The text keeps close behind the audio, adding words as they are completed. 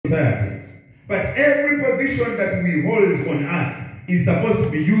society. But every position that we hold on earth is supposed to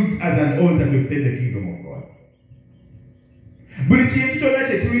be used as an altar to extend the kingdom of God. Buli kintu kyonna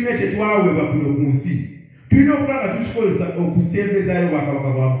kye tulina kye twaweebwa kuno ku nsi tulina okuba nga tukikozesa okusembezaayo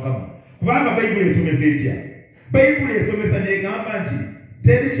bwakabaka bwa Mukama. Kubanga Bayibuli esomesa etya? Bayibuli esomesa n'egamba nti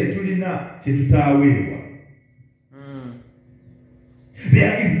teri kye tulina kye tutaaweebwa.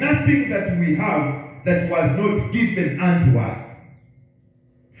 There is nothing that we have that was not given unto us.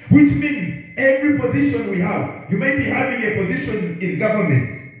 Which means every position we have, you might be having a position in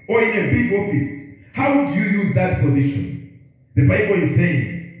government or in a big office. How do you use that position? The Bible is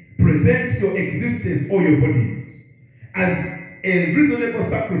saying, present your existence or your bodies as a reasonable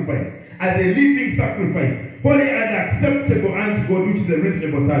sacrifice, as a living sacrifice, holy and acceptable unto God, which is a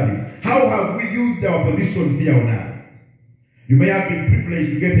reasonable service. How have we used our positions here on earth? You may have been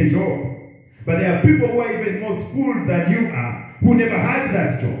privileged to get a job, but there are people who are even more schooled than you are, who never had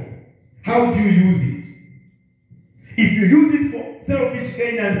that job. How do you use it? If you use it for selfish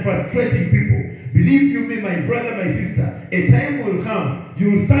gain and frustrating people, believe you me, my brother, my sister, a time will come,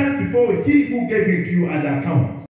 you will stand before he who gave it to you and account.